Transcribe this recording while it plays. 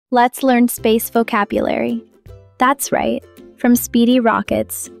Let's learn space vocabulary. That's right, from speedy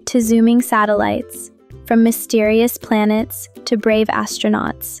rockets to zooming satellites, from mysterious planets to brave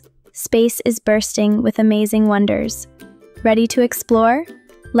astronauts, space is bursting with amazing wonders. Ready to explore?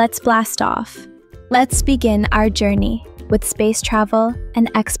 Let's blast off. Let's begin our journey with space travel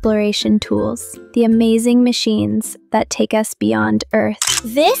and exploration tools, the amazing machines that take us beyond Earth.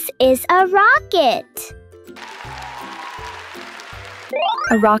 This is a rocket.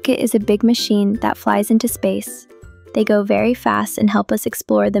 A rocket is a big machine that flies into space. They go very fast and help us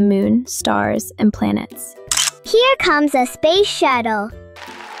explore the moon, stars, and planets. Here comes a space shuttle.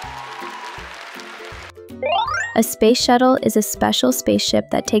 A space shuttle is a special spaceship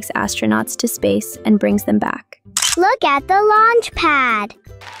that takes astronauts to space and brings them back. Look at the launch pad.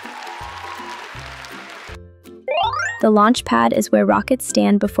 The launch pad is where rockets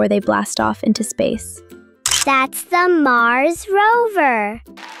stand before they blast off into space. That's the Mars Rover.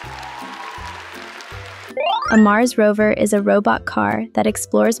 A Mars Rover is a robot car that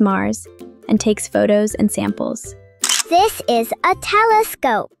explores Mars and takes photos and samples. This is a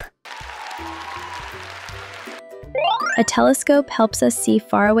telescope. A telescope helps us see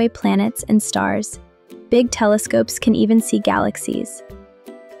faraway planets and stars. Big telescopes can even see galaxies.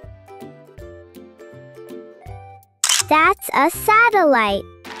 That's a satellite.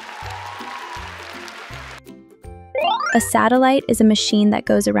 A satellite is a machine that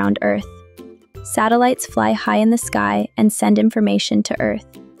goes around Earth. Satellites fly high in the sky and send information to Earth.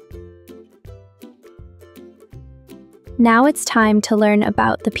 Now it's time to learn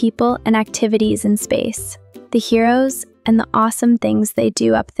about the people and activities in space, the heroes and the awesome things they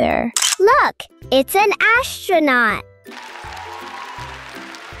do up there. Look, it's an astronaut.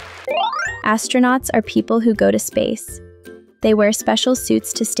 Astronauts are people who go to space. They wear special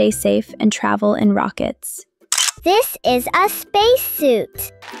suits to stay safe and travel in rockets. This is a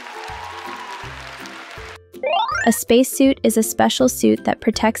spacesuit. A spacesuit is a special suit that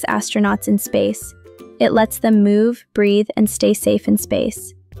protects astronauts in space. It lets them move, breathe, and stay safe in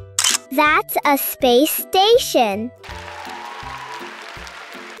space. That's a space station.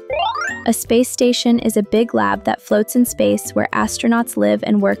 A space station is a big lab that floats in space where astronauts live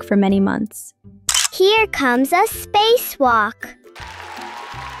and work for many months. Here comes a spacewalk.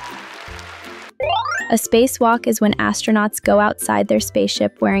 A spacewalk is when astronauts go outside their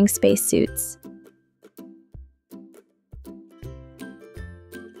spaceship wearing spacesuits.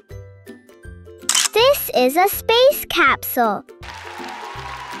 This is a space capsule.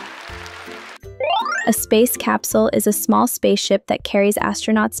 A space capsule is a small spaceship that carries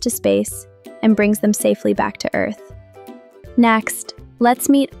astronauts to space and brings them safely back to Earth. Next, let's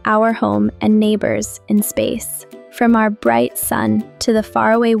meet our home and neighbors in space. From our bright sun to the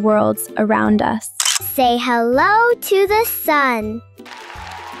faraway worlds around us. Say hello to the sun.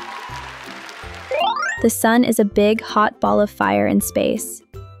 The sun is a big, hot ball of fire in space.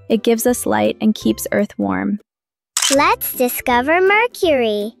 It gives us light and keeps Earth warm. Let's discover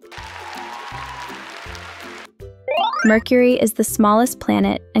Mercury. Mercury is the smallest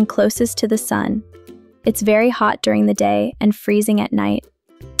planet and closest to the sun. It's very hot during the day and freezing at night.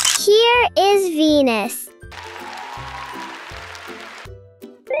 Here is Venus.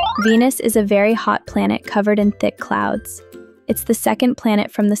 Venus is a very hot planet covered in thick clouds. It's the second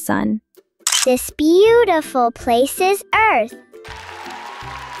planet from the sun. This beautiful place is Earth.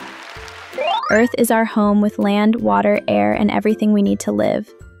 Earth is our home with land, water, air, and everything we need to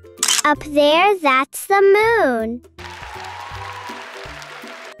live. Up there, that's the moon.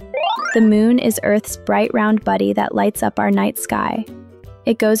 The moon is Earth's bright round buddy that lights up our night sky.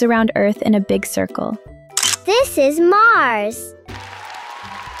 It goes around Earth in a big circle. This is Mars.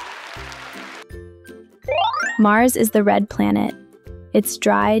 Mars is the red planet. It's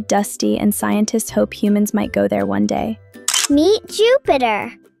dry, dusty, and scientists hope humans might go there one day. Meet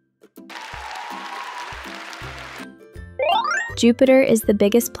Jupiter. Jupiter is the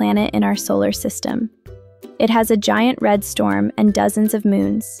biggest planet in our solar system. It has a giant red storm and dozens of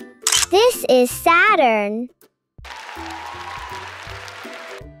moons. This is Saturn.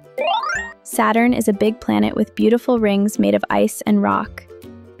 Saturn is a big planet with beautiful rings made of ice and rock.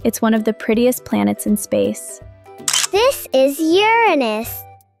 It's one of the prettiest planets in space. This is Uranus.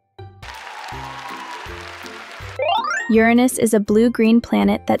 Uranus is a blue-green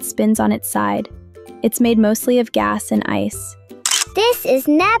planet that spins on its side. It's made mostly of gas and ice. This is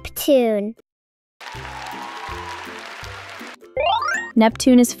Neptune.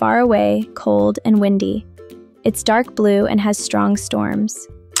 Neptune is far away, cold, and windy. It's dark blue and has strong storms.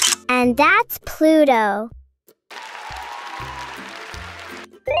 And that's Pluto.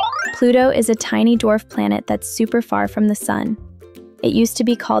 Pluto is a tiny dwarf planet that's super far from the sun. It used to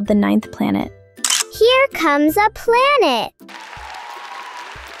be called the 9th planet. Here comes a planet.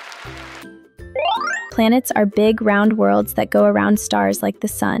 Planets are big, round worlds that go around stars like the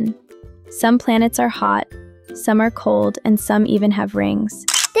sun. Some planets are hot, some are cold, and some even have rings.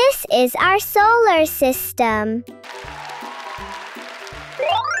 This is our solar system.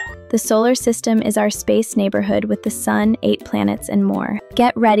 The solar system is our space neighborhood with the sun, 8 planets, and more.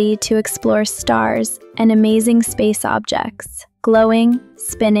 Get ready to explore stars and amazing space objects, glowing,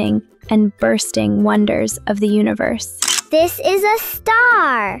 spinning, and bursting wonders of the universe. This is a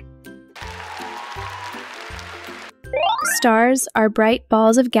star. Stars are bright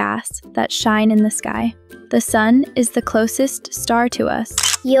balls of gas that shine in the sky. The sun is the closest star to us.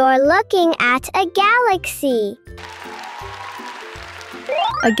 You're looking at a galaxy.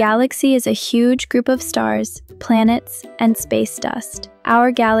 A galaxy is a huge group of stars, planets, and space dust.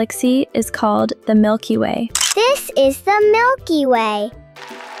 Our galaxy is called the Milky Way. This is the Milky Way.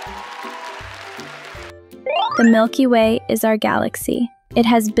 The Milky Way is our galaxy. It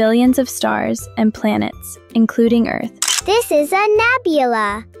has billions of stars and planets, including Earth. This is a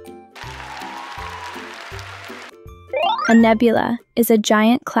nebula. A nebula is a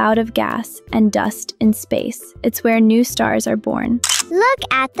giant cloud of gas and dust in space. It's where new stars are born. Look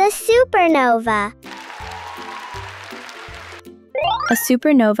at the supernova. A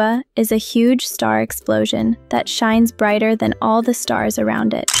supernova is a huge star explosion that shines brighter than all the stars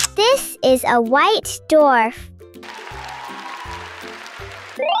around it. This is a white dwarf.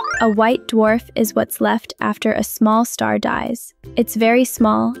 A white dwarf is what's left after a small star dies. It's very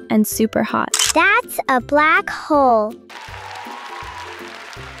small and super hot. That's a black hole.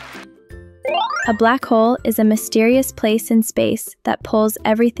 A black hole is a mysterious place in space that pulls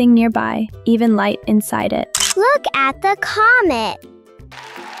everything nearby, even light inside it. Look at the comet.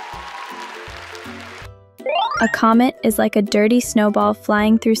 A comet is like a dirty snowball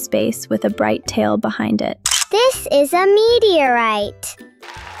flying through space with a bright tail behind it. This is a meteorite.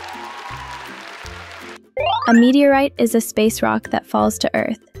 A meteorite is a space rock that falls to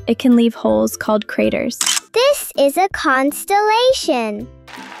Earth. It can leave holes called craters. This is a constellation.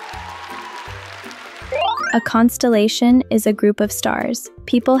 A constellation is a group of stars.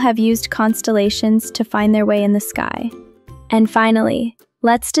 People have used constellations to find their way in the sky. And finally,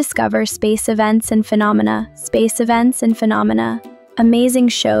 let's discover space events and phenomena. Space events and phenomena. Amazing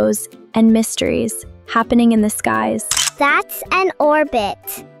shows and mysteries happening in the skies. That's an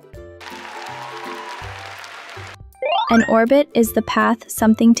orbit. An orbit is the path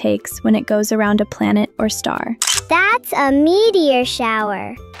something takes when it goes around a planet or star. That's a meteor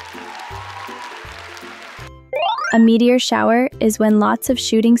shower. A meteor shower is when lots of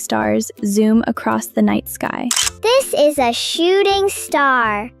shooting stars zoom across the night sky. This is a shooting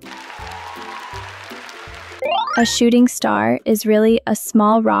star. A shooting star is really a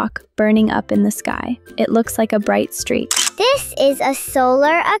small rock burning up in the sky. It looks like a bright streak. This is a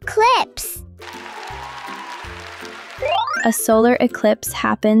solar eclipse. A solar eclipse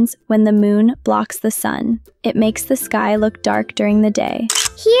happens when the moon blocks the sun. It makes the sky look dark during the day.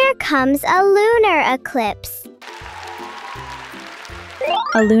 Here comes a lunar eclipse.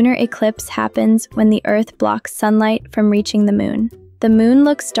 A lunar eclipse happens when the Earth blocks sunlight from reaching the moon. The moon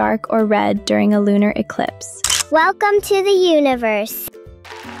looks dark or red during a lunar eclipse. Welcome to the universe.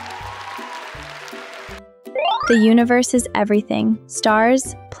 The universe is everything: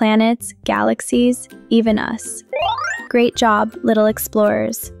 stars, planets, galaxies, even us. Great job, little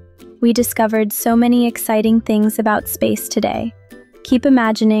explorers. We discovered so many exciting things about space today. Keep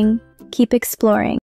imagining, keep exploring.